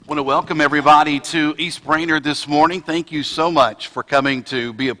I want to welcome everybody to East Brainerd this morning. Thank you so much for coming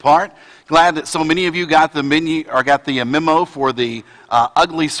to be a part. Glad that so many of you got the memo for the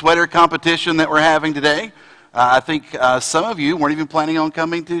ugly sweater competition that we're having today. I think some of you weren't even planning on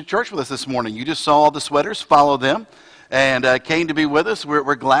coming to church with us this morning. You just saw all the sweaters, followed them, and came to be with us.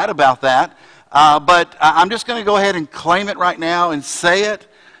 We're glad about that. But I'm just going to go ahead and claim it right now and say it.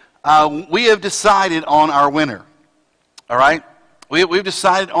 We have decided on our winner. All right? We've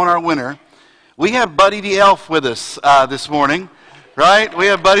decided on our winner. We have Buddy the Elf with us this morning, right? We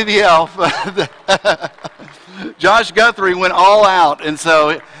have Buddy the Elf. Josh Guthrie went all out, and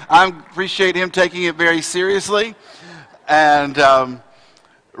so I appreciate him taking it very seriously and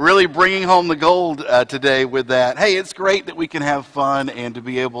really bringing home the gold today with that. Hey, it's great that we can have fun and to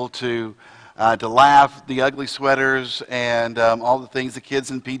be able to laugh, the ugly sweaters and all the things, the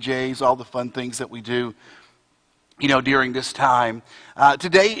kids in PJs, all the fun things that we do during this time.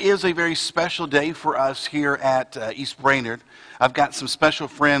 Today is a very special day for us here at East Brainerd. I've got some special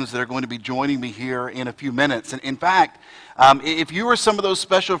friends that are going to be joining me here in a few minutes. And in fact, if you are some of those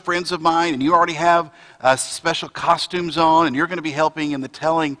special friends of mine and you already have special costumes on and you're going to be helping in the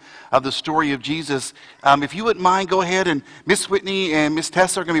telling of the story of Jesus, if you wouldn't mind, go ahead, and Miss Whitney and Miss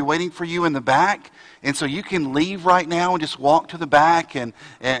Tessa are going to be waiting for you in the back. And so you can leave right now and just walk to the back. And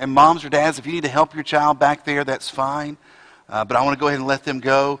moms or dads, if you need to help your child back there, that's fine. But I want to go ahead and let them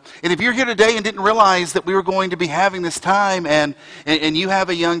go. And if you're here today and didn't realize that we were going to be having this time and you have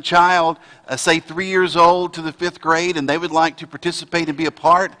a young child, say 3 years old to the 5th grade, and they would like to participate and be a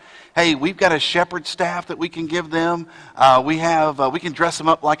part, hey, we've got a shepherd staff that we can give them. We can dress them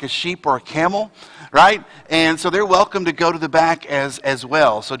up like a sheep or a camel, right? And so they're welcome to go to the back as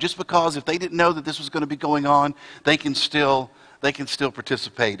well. So just because if they didn't know that this was going to be going on, they can still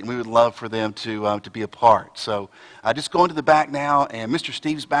participate, and we would love for them to be a part. So just go into the back now, and Mr.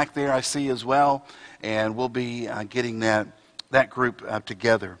 Steve's back there, I see as well, and we'll be getting that group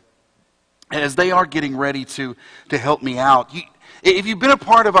together. As they are getting ready to help me out, if you've been a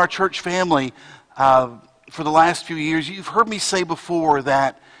part of our church family for the last few years, you've heard me say before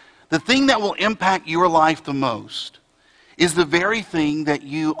that the thing that will impact your life the most is the very thing that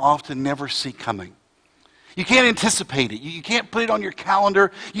you often never see coming. You can't anticipate it. You can't put it on your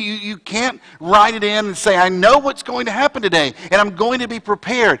calendar. You can't write it in and say, I know what's going to happen today, and I'm going to be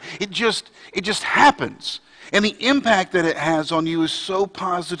prepared. It just happens. And the impact that it has on you is so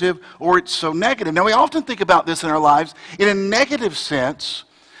positive or it's so negative. Now, we often think about this in our lives in a negative sense,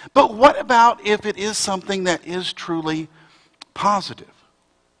 but what about if it is something that is truly positive?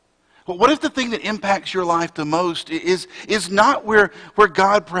 Well, what if the thing that impacts your life the most is not where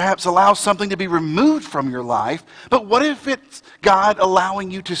God perhaps allows something to be removed from your life, but what if it's God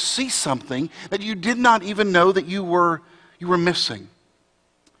allowing you to see something that you did not even know that you were missing?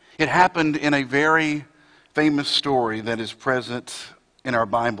 It happened in a very famous story that is present in our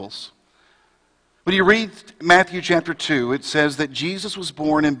Bibles. When you read Matthew chapter 2, it says that Jesus was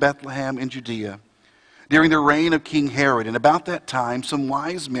born in Bethlehem in Judea during the reign of King Herod. And about that time, some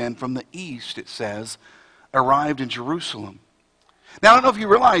wise men from the east, it says, arrived in Jerusalem. Now, I don't know if you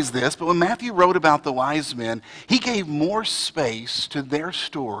realize this, but when Matthew wrote about the wise men, he gave more space to their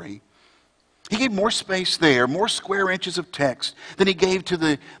story. He gave more space there, more square inches of text, than he gave to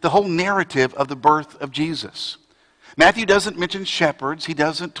the whole narrative of the birth of Jesus. Matthew doesn't mention shepherds. He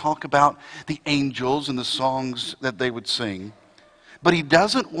doesn't talk about the angels and the songs that they would sing. But he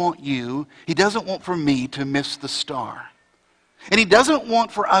doesn't want for me to miss the star. And he doesn't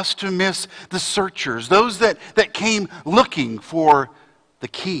want for us to miss the searchers, those that came looking for the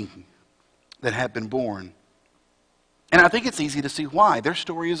king that had been born. And I think it's easy to see why. Their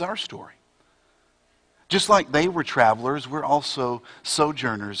story is our story. Just like they were travelers, we're also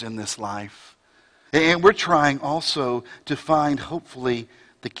sojourners in this life. And we're trying also to find, hopefully,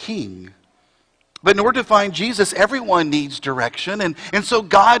 the king. But in order to find Jesus, everyone needs direction. And so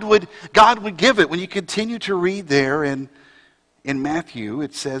God would give it. When you continue to read there in Matthew,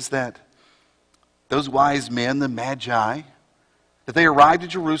 it says that those wise men, the Magi, that they arrived at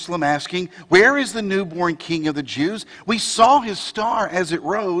Jerusalem asking, where is the newborn king of the Jews? We saw his star as it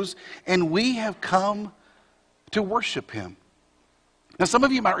rose, and we have come to worship him. Now, some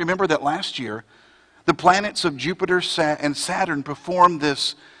of you might remember that last year, the planets of Jupiter and Saturn performed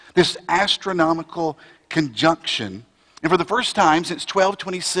this astronomical conjunction. And for the first time since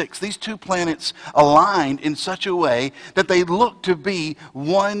 1226, these two planets aligned in such a way that they looked to be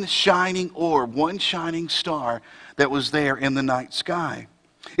one shining orb, one shining star that was there in the night sky.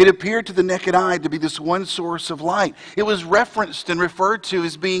 It appeared to the naked eye to be this one source of light. It was referenced and referred to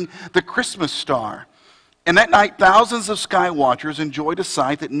as being the Christmas star. And that night, thousands of sky watchers enjoyed a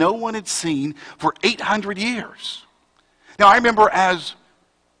sight that no one had seen for 800 years. Now, I remember as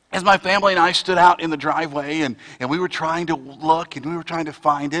my family and I stood out in the driveway and we were trying to look and we were trying to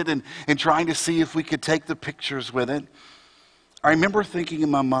find it and trying to see if we could take the pictures with it, I remember thinking in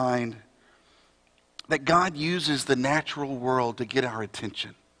my mind that God uses the natural world to get our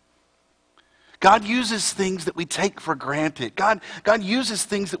attention. God uses things that we take for granted. God uses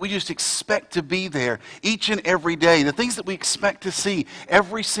things that we just expect to be there each and every day, the things that we expect to see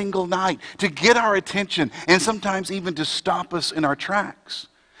every single night to get our attention and sometimes even to stop us in our tracks.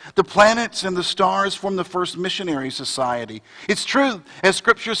 The planets and the stars form the first missionary society. It's true, as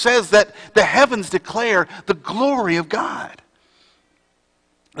Scripture says, that the heavens declare the glory of God.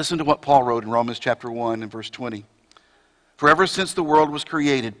 Listen to what Paul wrote in Romans chapter 1 and verse 20. For ever since the world was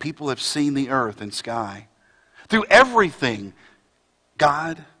created, people have seen the earth and sky. Through everything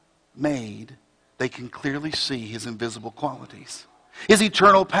God made, they can clearly see his invisible qualities, his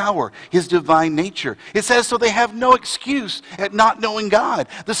eternal power, his divine nature. It says, so they have no excuse at not knowing God.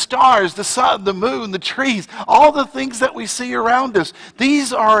 The stars, the sun, the moon, the trees, all the things that we see around us,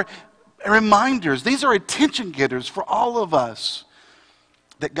 these are reminders, these are attention getters for all of us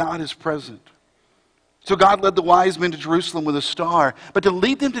that God is present. So God led the wise men to Jerusalem with a star, but to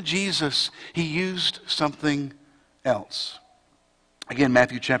lead them to Jesus, he used something else. Again,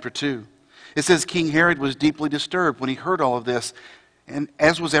 Matthew chapter 2. It says, King Herod was deeply disturbed when he heard all of this, and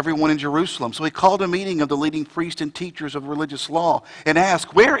as was everyone in Jerusalem. So he called a meeting of the leading priests and teachers of religious law and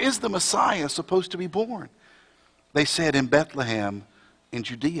asked, where is the Messiah supposed to be born? They said, in Bethlehem in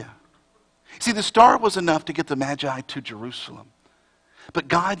Judea. See, the star was enough to get the Magi to Jerusalem. But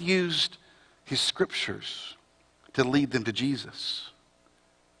God used his scriptures to lead them to Jesus.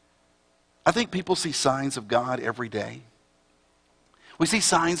 I think people see signs of God every day. We see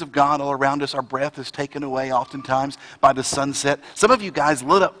signs of God all around us. Our breath is taken away oftentimes by the sunset. Some of you guys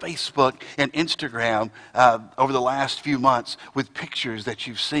lit up Facebook and Instagram over the last few months with pictures that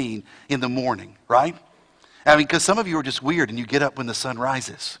you've seen in the morning, right? I mean, because some of you are just weird and you get up when the sun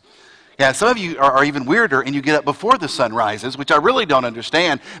rises. Yeah, some of you are even weirder and you get up before the sun rises, which I really don't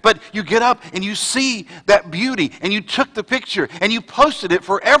understand. But you get up and you see that beauty and you took the picture and you posted it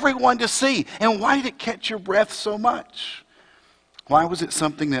for everyone to see. And why did it catch your breath so much? Why was it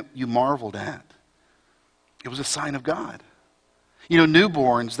something that you marveled at? It was a sign of God. You know,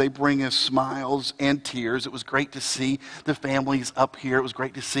 newborns, they bring us smiles and tears. It was great to see the families up here. It was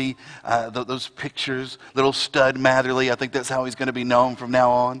great to see those pictures. Little Stud Matherly, I think that's how he's going to be known from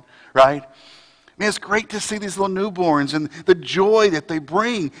now on, right? I mean, it's great to see these little newborns and the joy that they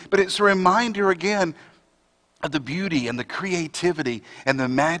bring. But it's a reminder again of the beauty and the creativity and the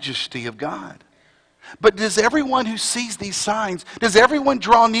majesty of God. But does everyone who sees these signs, does everyone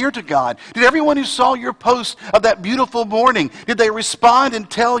draw near to God? Did everyone who saw your post of that beautiful morning, did they respond and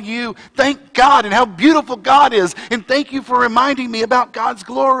tell you, thank God and how beautiful God is, and thank you for reminding me about God's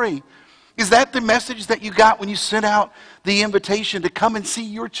glory? Is that the message that you got when you sent out the invitation to come and see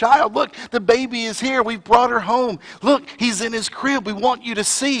your child? Look, the baby is here. We've brought her home. Look, he's in his crib. We want you to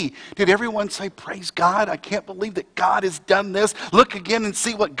see. Did everyone say, praise God? I can't believe that God has done this. Look again and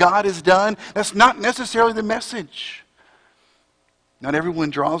see what God has done. That's not necessarily the message. Not everyone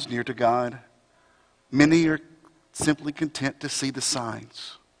draws near to God. Many are simply content to see the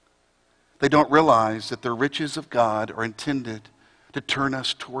signs. They don't realize that the riches of God are intended to turn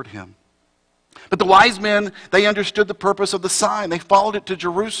us toward him. But the wise men, they understood the purpose of the sign. They followed it to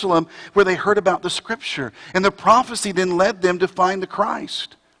Jerusalem where they heard about the scripture. And the prophecy then led them to find the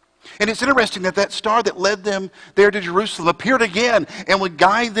Christ. And it's interesting that that star that led them there to Jerusalem appeared again and would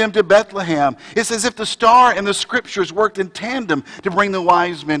guide them to Bethlehem. It's as if the star and the scriptures worked in tandem to bring the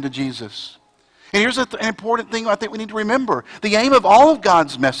wise men to Jesus. And here's an important thing I think we need to remember. The aim of all of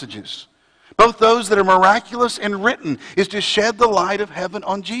God's messages, both those that are miraculous and written, is to shed the light of heaven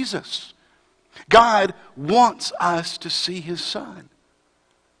on Jesus. God wants us to see his Son.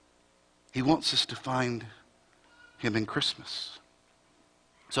 He wants us to find him in Christmas.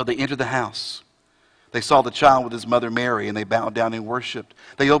 So they entered the house. They saw the child with his mother Mary, and they bowed down and worshiped.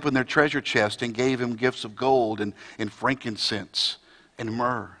 They opened their treasure chest and gave him gifts of gold and frankincense and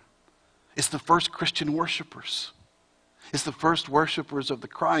myrrh. It's the first Christian worshipers. It's the first worshipers of the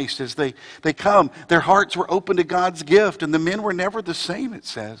Christ. As they come, their hearts were open to God's gift, and the men were never the same, it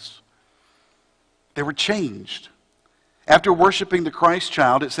says. They were changed. After worshiping the Christ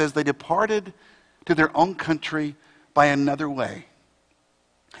child, it says they departed to their own country by another way.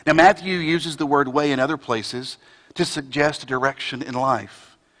 Now, Matthew uses the word way in other places to suggest a direction in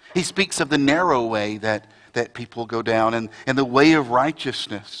life. He speaks of the narrow way that people go down and the way of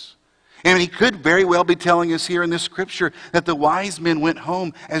righteousness. And he could very well be telling us here in this scripture that the wise men went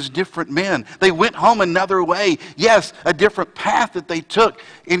home as different men. They went home another way. Yes, a different path that they took,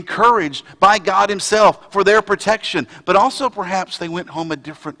 encouraged by God himself for their protection. But also perhaps they went home a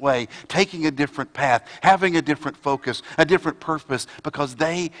different way, taking a different path, having a different focus, a different purpose, because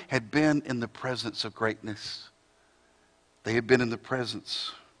they had been in the presence of greatness. They had been in the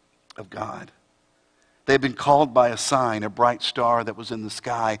presence of God. They had been called by a sign, a bright star that was in the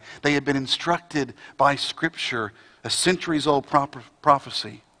sky. They had been instructed by Scripture, a centuries-old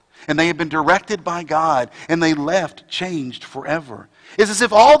prophecy. And they had been directed by God, and they left changed forever. It's as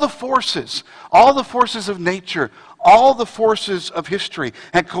if all the forces of nature, all the forces of history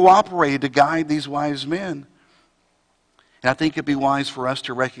had cooperated to guide these wise men. And I think it'd be wise for us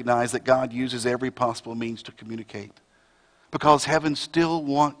to recognize that God uses every possible means to communicate, because heaven still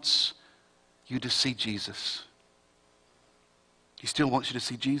wants you to see Jesus. He still wants you to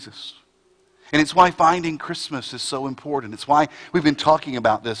see Jesus. And it's why finding Christmas is so important. It's why we've been talking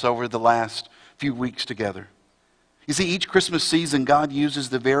about this over the last few weeks together. You see, each Christmas season, God uses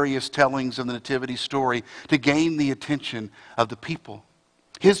the various tellings of the Nativity story to gain the attention of the people,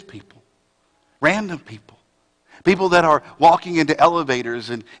 his people, random people, people that are walking into elevators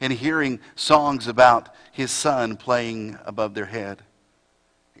and hearing songs about his son playing above their head.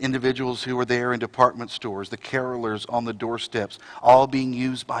 Individuals who were there in department stores, the carolers on the doorsteps, all being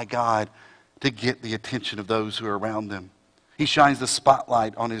used by God to get the attention of those who are around them. He shines the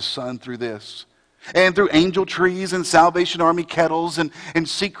spotlight on his son through this. And through angel trees and Salvation Army kettles and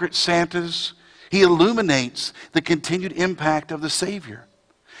secret Santas, he illuminates the continued impact of the Savior.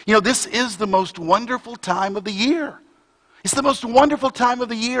 You know, this is the most wonderful time of the year. It's the most wonderful time of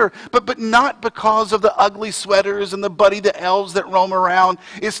the year, but not because of the ugly sweaters and the Buddy the Elves that roam around.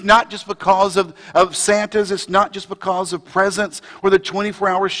 It's not just because of Santas. It's not just because of presents or the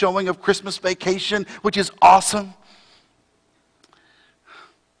 24-hour showing of Christmas Vacation, which is awesome.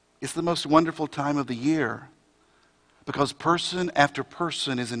 It's the most wonderful time of the year because person after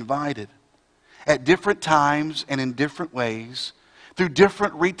person is invited at different times and in different ways through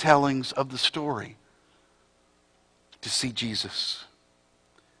different retellings of the story to see Jesus.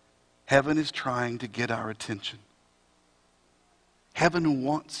 Heaven is trying to get our attention. Heaven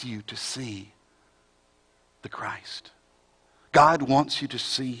wants you to see the Christ. God wants you to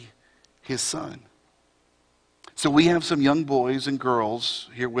see his Son. So we have some young boys and girls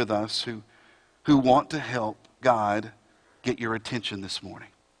here with us who want to help God get your attention this morning.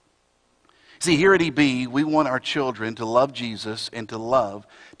 See, here at EB, we want our children to love Jesus and to love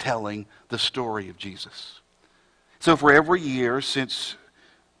telling the story of Jesus. So for every year since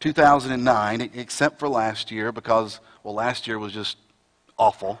 2009, except for last year, because, well, last year was just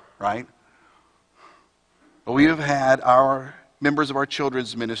awful, right? But we have had our members of our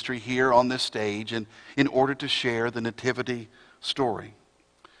children's ministry here on this stage in order to share the Nativity story.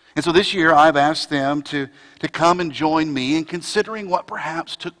 And so this year I've asked them to come and join me in considering what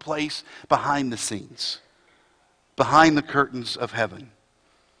perhaps took place behind the scenes, behind the curtains of heaven,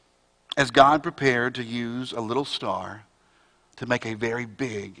 as God prepared to use a little star to make a very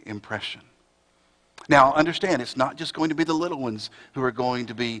big impression. Now, understand, it's not just going to be the little ones who are going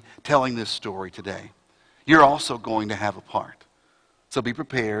to be telling this story today. You're also going to have a part. So be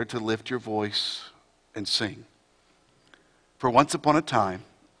prepared to lift your voice and sing. For once upon a time,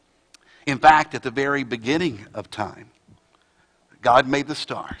 in fact, at the very beginning of time, God made the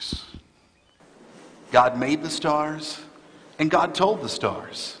stars. God made the stars, and God told the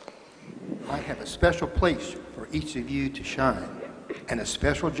stars, I have a special place for each of you to shine and a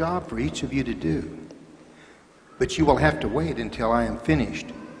special job for each of you to do. But you will have to wait until I am finished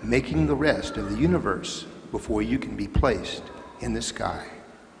making the rest of the universe before you can be placed in the sky.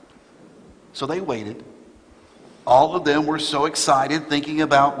 So they waited. All of them were so excited, thinking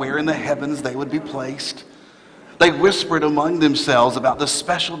about where in the heavens they would be placed. They whispered among themselves about the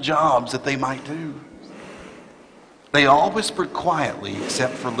special jobs that they might do. They all whispered quietly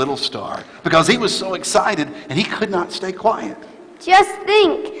except for Little Star, because he was so excited and he could not stay quiet. Just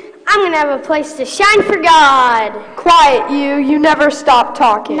think, I'm going to have a place to shine for God. Quiet, you never stop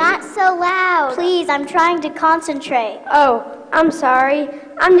talking. Not so loud. Please, I'm trying to concentrate. Oh, I'm sorry.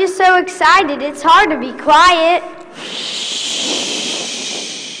 I'm just so excited, it's hard to be quiet.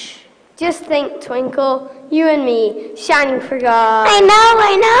 Just think, Twinkle, you and me, shining for God. I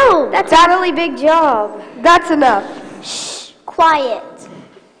know. That's a really big job. That's enough. Shh, quiet.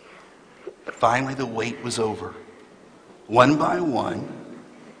 Finally, the wait was over. One by one,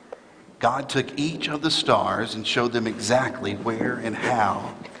 God took each of the stars and showed them exactly where and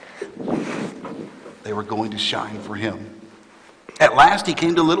how they were going to shine for him. At last he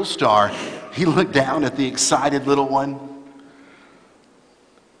came to Little Star. He looked down at the excited little one.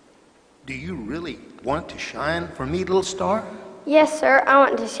 Do you really want to shine for me, little star? Yes, sir, I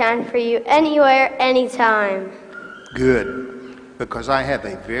want to shine for you anywhere, anytime. Good, because I have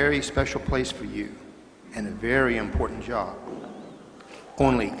a very special place for you and a very important job.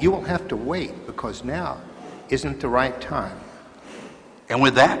 Only you will have to wait because now isn't the right time. And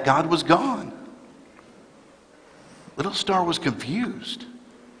with that, God was gone. Little Star was confused.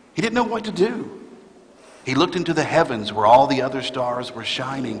 He didn't know what to do. He looked into the heavens where all the other stars were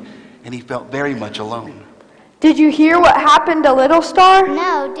shining, and he felt very much alone. Did you hear what happened to Little Star?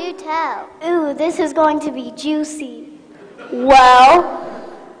 No, do tell. Ooh, this is going to be juicy. Well,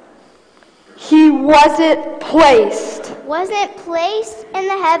 he wasn't placed. Wasn't placed in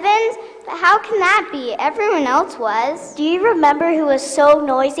the heavens? But how can that be? Everyone else was. Do you remember who was so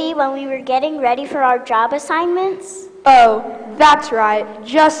noisy when we were getting ready for our job assignments? Oh, that's right.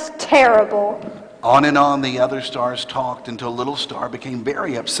 Just terrible. On and on the other stars talked until Little Star became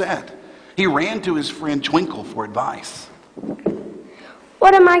very upset. He ran to his friend Twinkle for advice.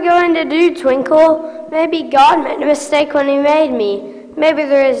 What am I going to do, Twinkle? Maybe God made a mistake when he made me. Maybe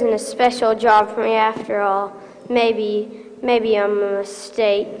there isn't a special job for me after all. Maybe I'm a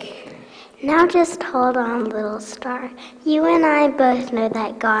mistake. Now just hold on, little star. You and I both know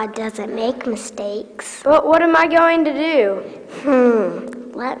that God doesn't make mistakes. But what am I going to do?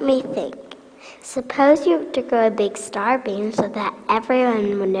 Let me think. Suppose you were to grow a big star beam so that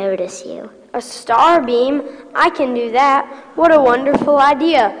everyone would notice you. A star beam? I can do that. What a wonderful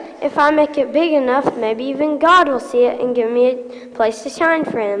idea. If I make it big enough, maybe even God will see it and give me a place to shine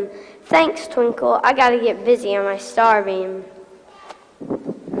for him. Thanks, Twinkle. I gotta get busy on my star beam.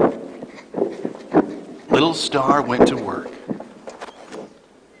 Little Star went to work.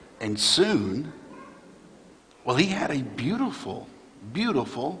 And soon, he had a beautiful,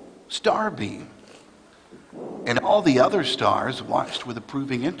 beautiful star beam. And all the other stars watched with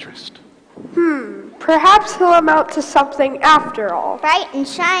approving interest. Perhaps he'll amount to something after all. Bright and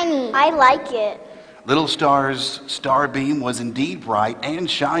shiny. I like it. Little Star's star beam was indeed bright and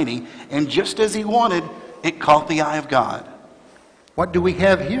shiny, and just as he wanted, it caught the eye of God. What do we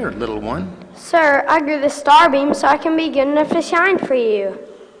have here, little one? Sir, I grew the star beam so I can be good enough to shine for you.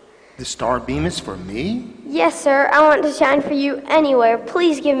 The star beam is for me? Yes, sir, I want to shine for you anywhere.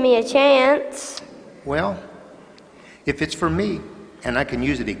 Please give me a chance. Well, if it's for me, and I can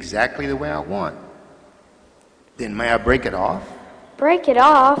use it exactly the way I want, then may I break it off? Break it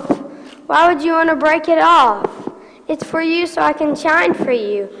off? Why would you want to break it off? It's for you so I can shine for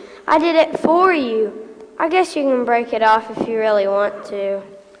you. I did it for you. I guess you can break it off if you really want to.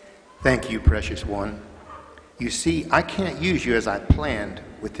 Thank you, precious one. You see, I can't use you as I planned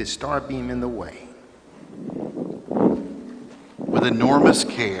with this star beam in the way. With enormous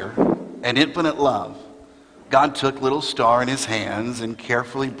care and infinite love, God took Little Star in his hands and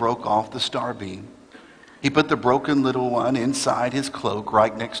carefully broke off the star beam. He put the broken little one inside his cloak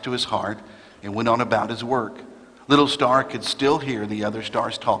right next to his heart and went on about his work. Little Star could still hear the other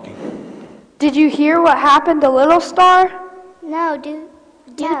stars talking. Did you hear what happened to Little Star? No, do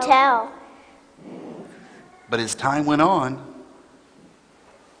tell. But as time went on,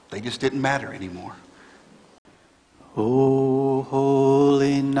 they just didn't matter anymore. O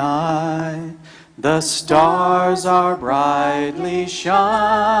holy night, the stars are brightly shining.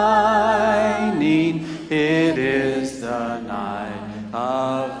 It is the night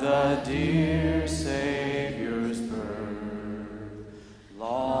of the dear Savior's birth.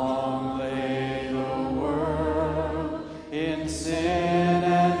 Long lay the world in sin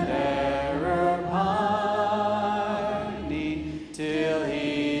and error pining, till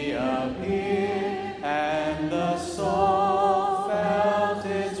he appeared and the soul felt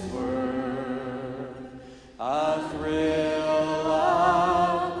its worth. A thrill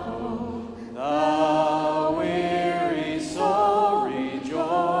of hope, the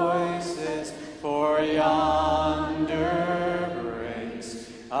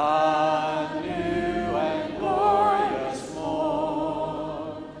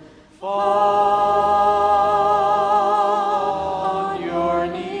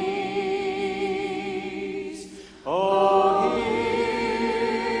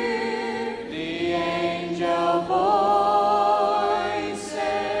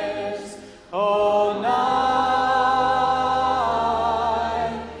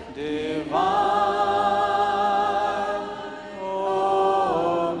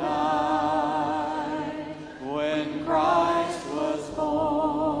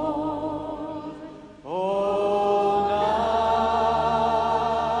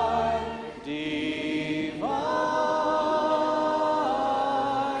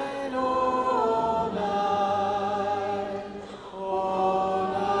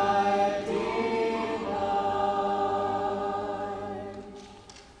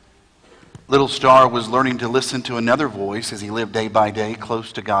Little Star was learning to listen to another voice as he lived day by day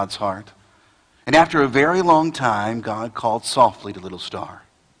close to God's heart. And after a very long time, God called softly to Little Star.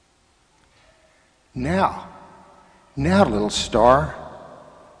 Now, little star,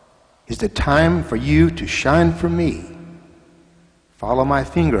 is the time for you to shine for me. Follow my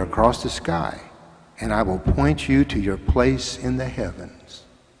finger across the sky, and I will point you to your place in the heavens.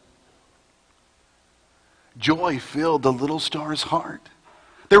 Joy filled the little star's heart.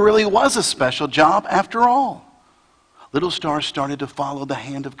 There really was a special job after all. Little Star started to follow the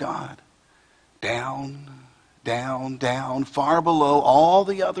hand of God. Down, down, down, far below all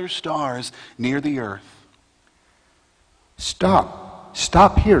the other stars near the earth.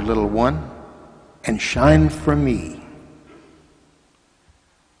 Stop here, little one, and shine for me.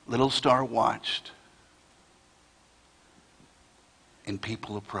 Little Star watched, and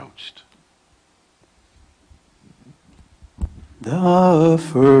people approached. The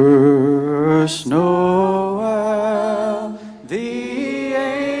first Noel, the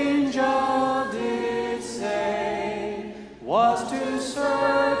angel did say, was to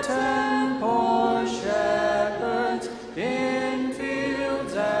certain poor shepherds in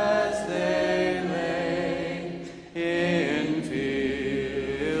fields as they lay, in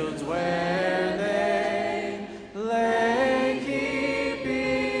fields where they lay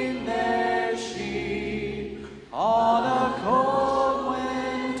keeping their sheep on a cold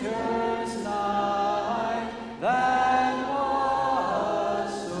winter's night that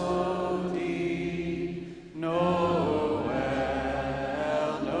was so deep. Noel,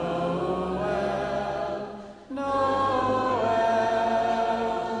 Noel, Noel,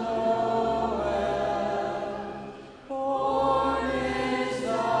 Noel, born is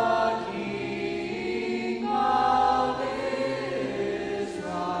the King of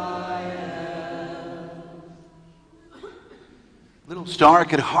Israel. Little Star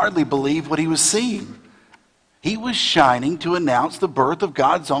could hardly believe what he was seeing. He was shining to announce the birth of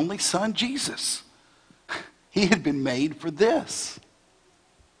God's only Son, Jesus. He had been made for this.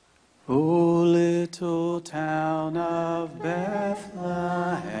 O little town of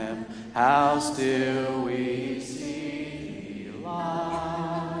Bethlehem, how still we see thee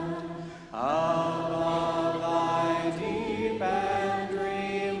lie. Above thy deep and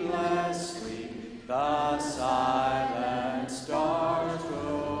dreamless sleep, the silent stars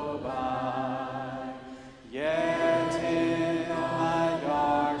go by. Yet in thy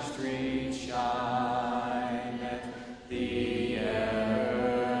dark street shineth the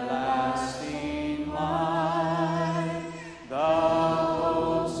everlasting light. The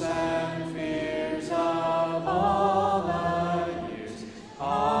hopes and fears of all the years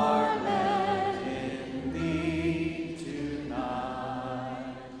are met in thee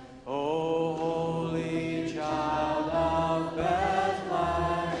tonight. O holy child of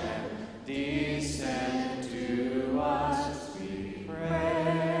Bethlehem, descend to us, we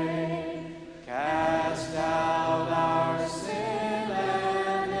pray. Cast out our sin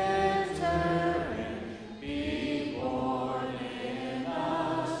and enter in. Be born in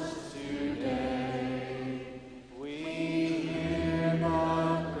us today. We hear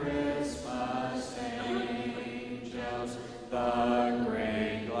the Christmas angels, the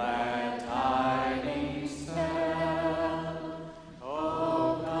great glad tidings tell.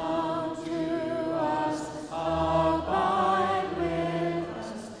 Oh, come to us, abide with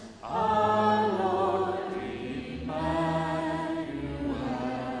us, our Lord Emmanuel.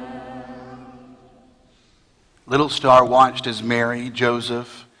 Little Star watched as Mary,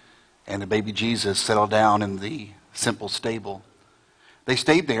 Joseph, and the baby Jesus settled down in the simple stable. They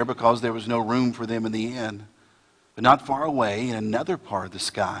stayed there because there was no room for them in the inn. But not far away, in another part of the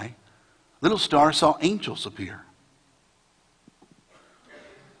sky, Little Star saw angels appear.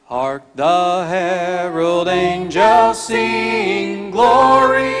 Hark the herald angels sing,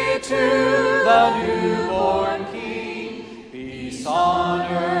 glory to the newborn King. Peace on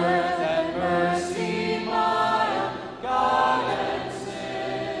earth and mercy mild, God and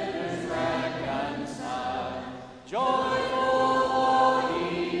sinners reconciled. Joyful all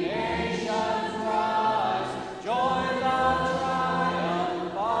ye nations rise, join the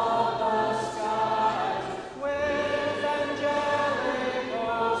triumph of the skies. With angelic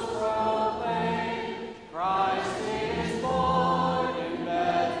hosts proclaim, Christ is born in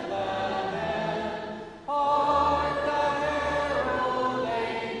Bethlehem. Hark the herald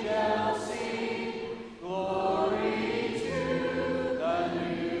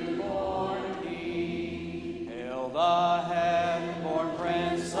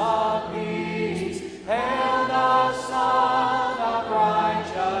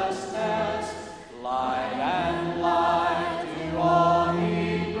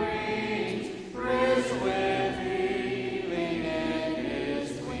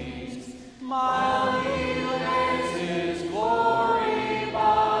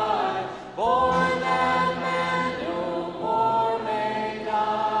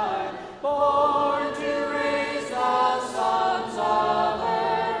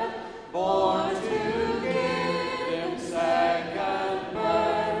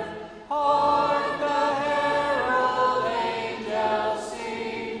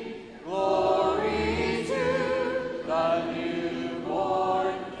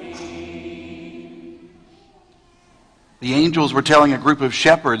angels were telling a group of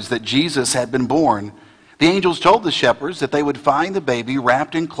shepherds that Jesus had been born. The angels told the shepherds that they would find the baby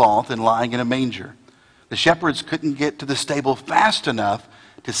wrapped in cloth and lying in a manger. The shepherds couldn't get to the stable fast enough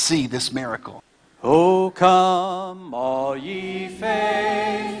to see this miracle. O come, all ye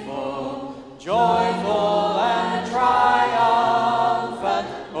faithful, joyful and triumphant.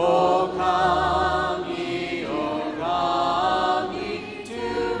 O come ye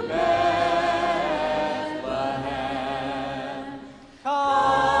to Bethlehem.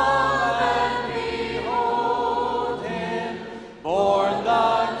 Come and behold him, born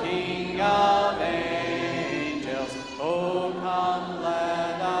the King of angels. O come,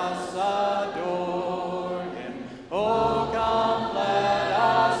 let us adore him. O come, let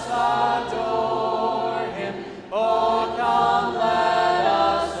us adore him. O come, let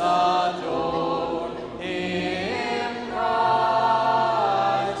us adore him,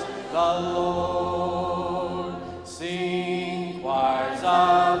 Christ the Lord. Sing choirs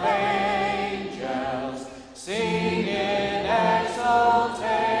of angels, sing in exultation.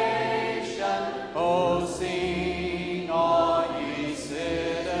 Oh, sing all ye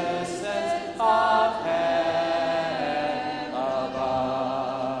citizens of heaven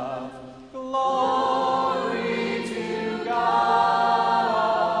above. Glory to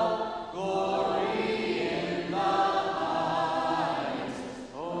God, glory in the highest.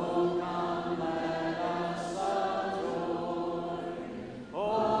 Oh, come, let us adore him.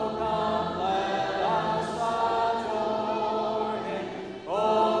 Oh, come, let us adore him.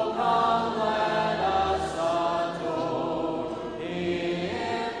 Oh, come, let us adore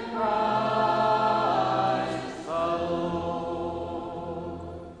him, Christ the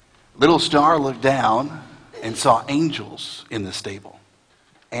Lord. Little Star looked down and saw angels in the stable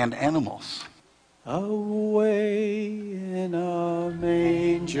and animals. Away in a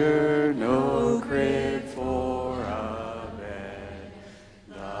manger, no crib for a bed,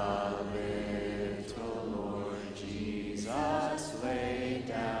 the little Lord Jesus laid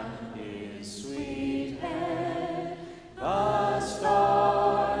down his sweet head. The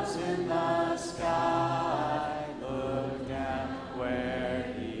stars in the sky looked down where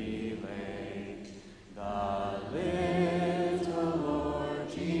he lay. The little Lord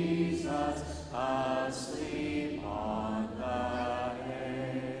Jesus asleep on the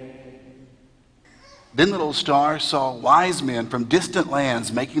hay. Then Little Star saw wise men from distant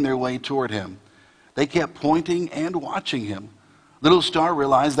lands making their way toward him. They kept pointing and watching him. Little Star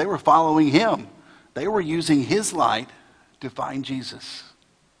realized they were following him. They were using his light to find Jesus.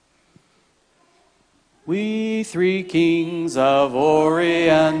 We three kings of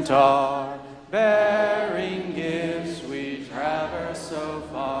Orient are, bearing gifts we traverse so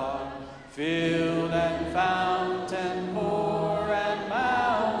far. Field and fountain, moor and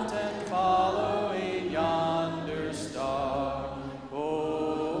mountain, following yonder star.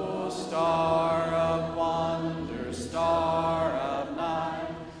 Oh, star of wonder, star of night,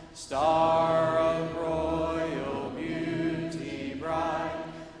 star of royal beauty bright,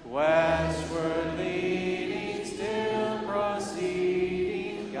 westward leading, still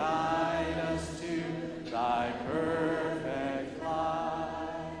proceeding, guide us to thy perfect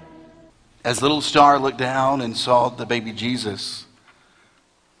light. As Little Star looked down and saw the baby Jesus,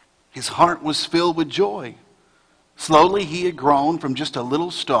 his heart was filled with joy. Slowly he had grown from just a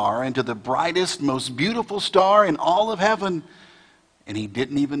little star into the brightest, most beautiful star in all of heaven, and he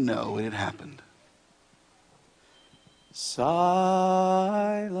didn't even know it had happened.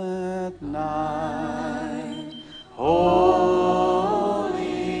 Silent night, holy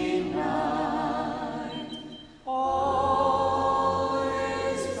night, all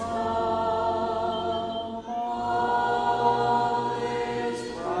is calm, all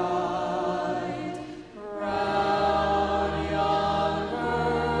is bright, round yon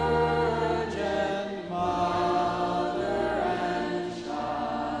virgin mother and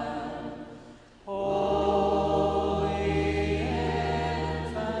child. Holy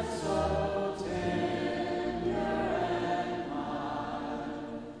infant, so tender and mild.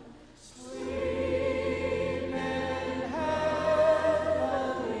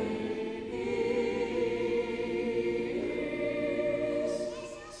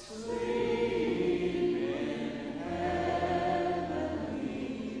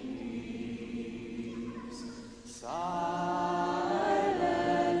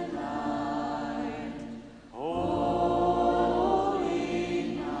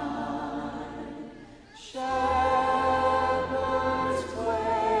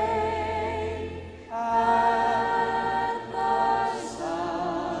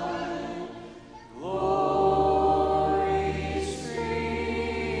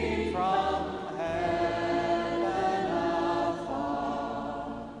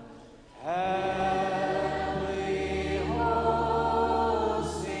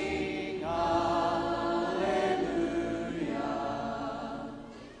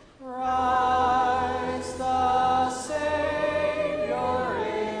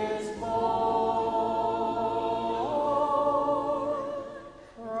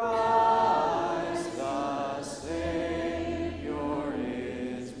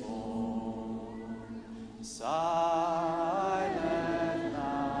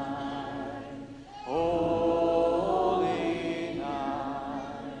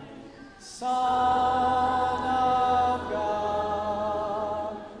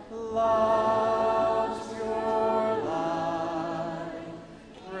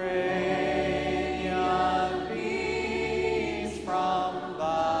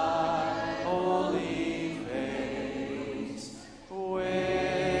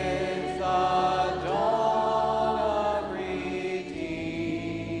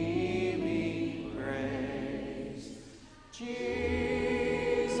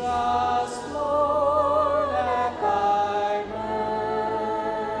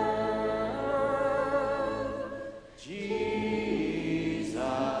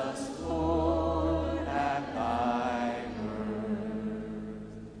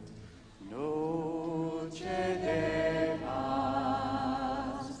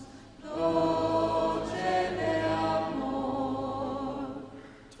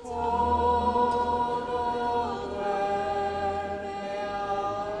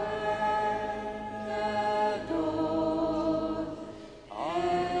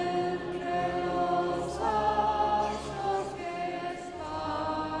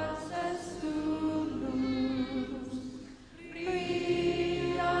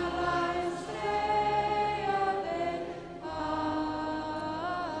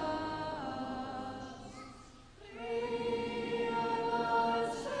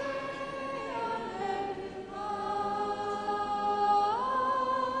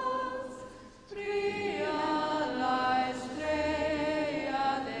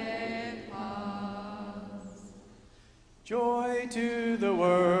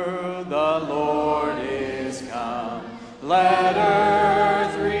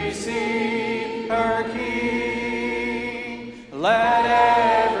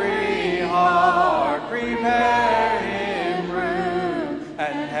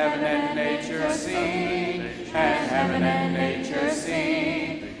 nature sing, and heaven and nature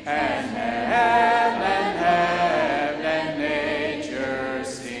sing, and heaven and nature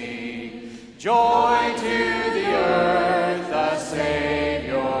sing. Joy to the earth, the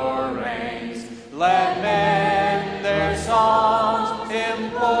Savior reigns. Let men their songs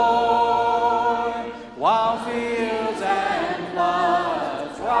implore, while fields and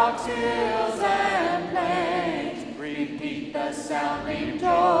floods, rocks, hills, and plains repeat the sounding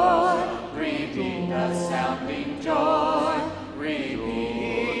joy, repeat the sounding joy,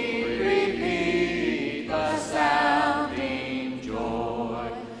 repeat the sounding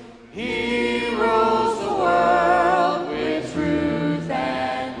joy. He rules the world with truth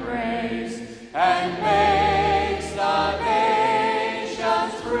and grace, and makes the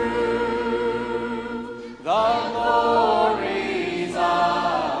nations prove the glories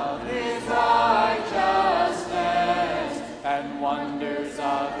of his righteousness, and wonders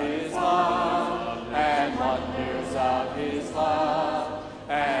of his love, and wonders of his love,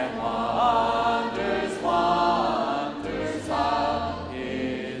 and wonders of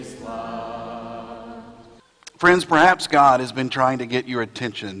his love. Friends, perhaps God has been trying to get your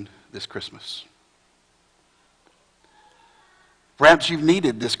attention this Christmas. Perhaps you've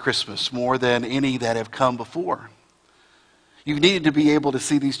needed this Christmas more than any that have come before. You've needed to be able to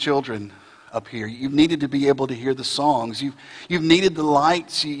see these children up here. You've needed to be able to hear the songs. You've needed the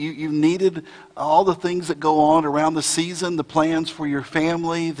lights. You've needed all the things that go on around the season, the plans for your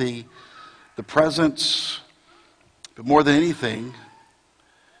family, the presents. But more than anything,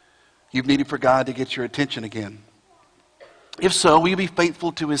 you've needed for God to get your attention again. If so, will you be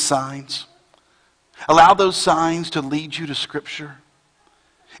faithful to his signs? Allow those signs to lead you to Scripture.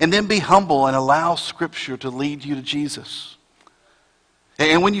 And then be humble and allow Scripture to lead you to Jesus.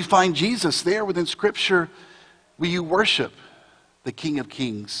 And when you find Jesus there within Scripture, will you worship the King of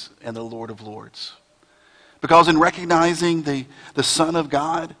Kings and the Lord of Lords? Because in recognizing the Son of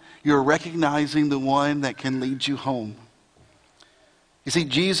God, you're recognizing the one that can lead you home. You see,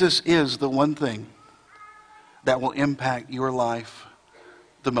 Jesus is the one thing that will impact your life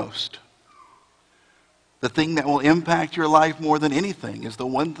the most. The thing that will impact your life more than anything is the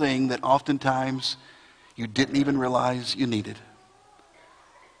one thing that oftentimes you didn't even realize you needed.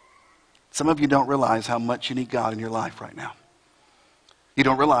 Some of you don't realize how much you need God in your life right now. You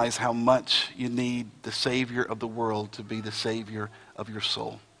don't realize how much you need the Savior of the world to be the Savior of your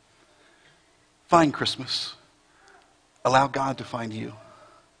soul. Find Christmas. Allow God to find you.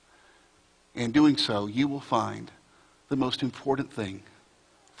 In doing so, you will find the most important thing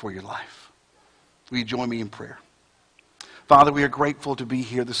for your life. Will you join me in prayer? Father, we are grateful to be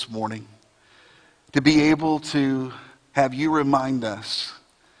here this morning, to be able to have you remind us,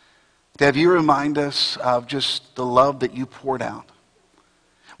 of just the love that you poured out.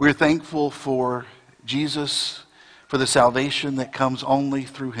 We're thankful for Jesus, for the salvation that comes only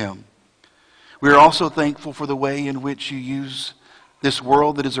through him. We're also thankful for the way in which you use this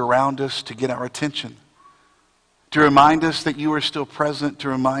world that is around us to get our attention, to remind us that you are still present, to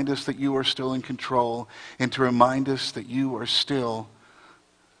remind us that you are still in control, and to remind us that you are still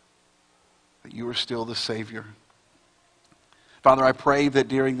the Savior. Father, I pray that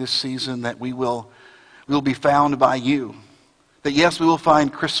during this season that we will be found by you. That yes, we will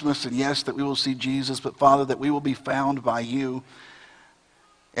find Christmas, and yes, that we will see Jesus, but Father, that we will be found by you,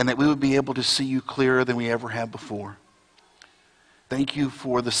 and that we would be able to see you clearer than we ever have before. Thank you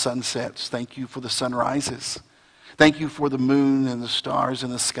for the sunsets. Thank you for the sunrises. Thank you for the moon and the stars in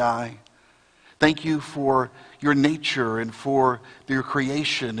the sky. Thank you for your nature and for your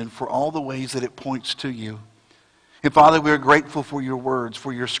creation and for all the ways that it points to you. And Father, we are grateful for your words,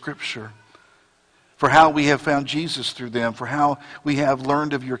 for your Scripture, for how we have found Jesus through them, for how we have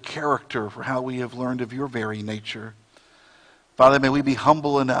learned of your character, for how we have learned of your very nature. Father, may we be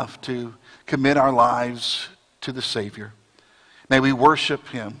humble enough to commit our lives to the Savior. May we worship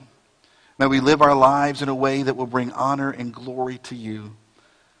him. May we live our lives in a way that will bring honor and glory to you.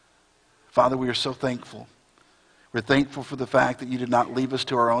 Father, we are so thankful. We're thankful for the fact that you did not leave us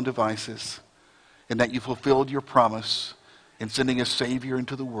to our own devices, and that you fulfilled your promise in sending a Savior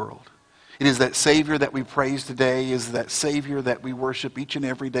into the world. It is that Savior that we praise today, is that Savior that we worship each and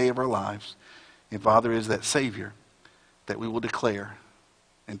every day of our lives. And Father, is that Savior that we will declare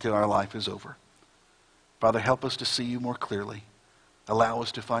until our life is over. Father, help us to see you more clearly. Allow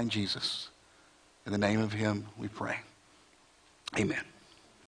us to find Jesus. In the name of him we pray. Amen.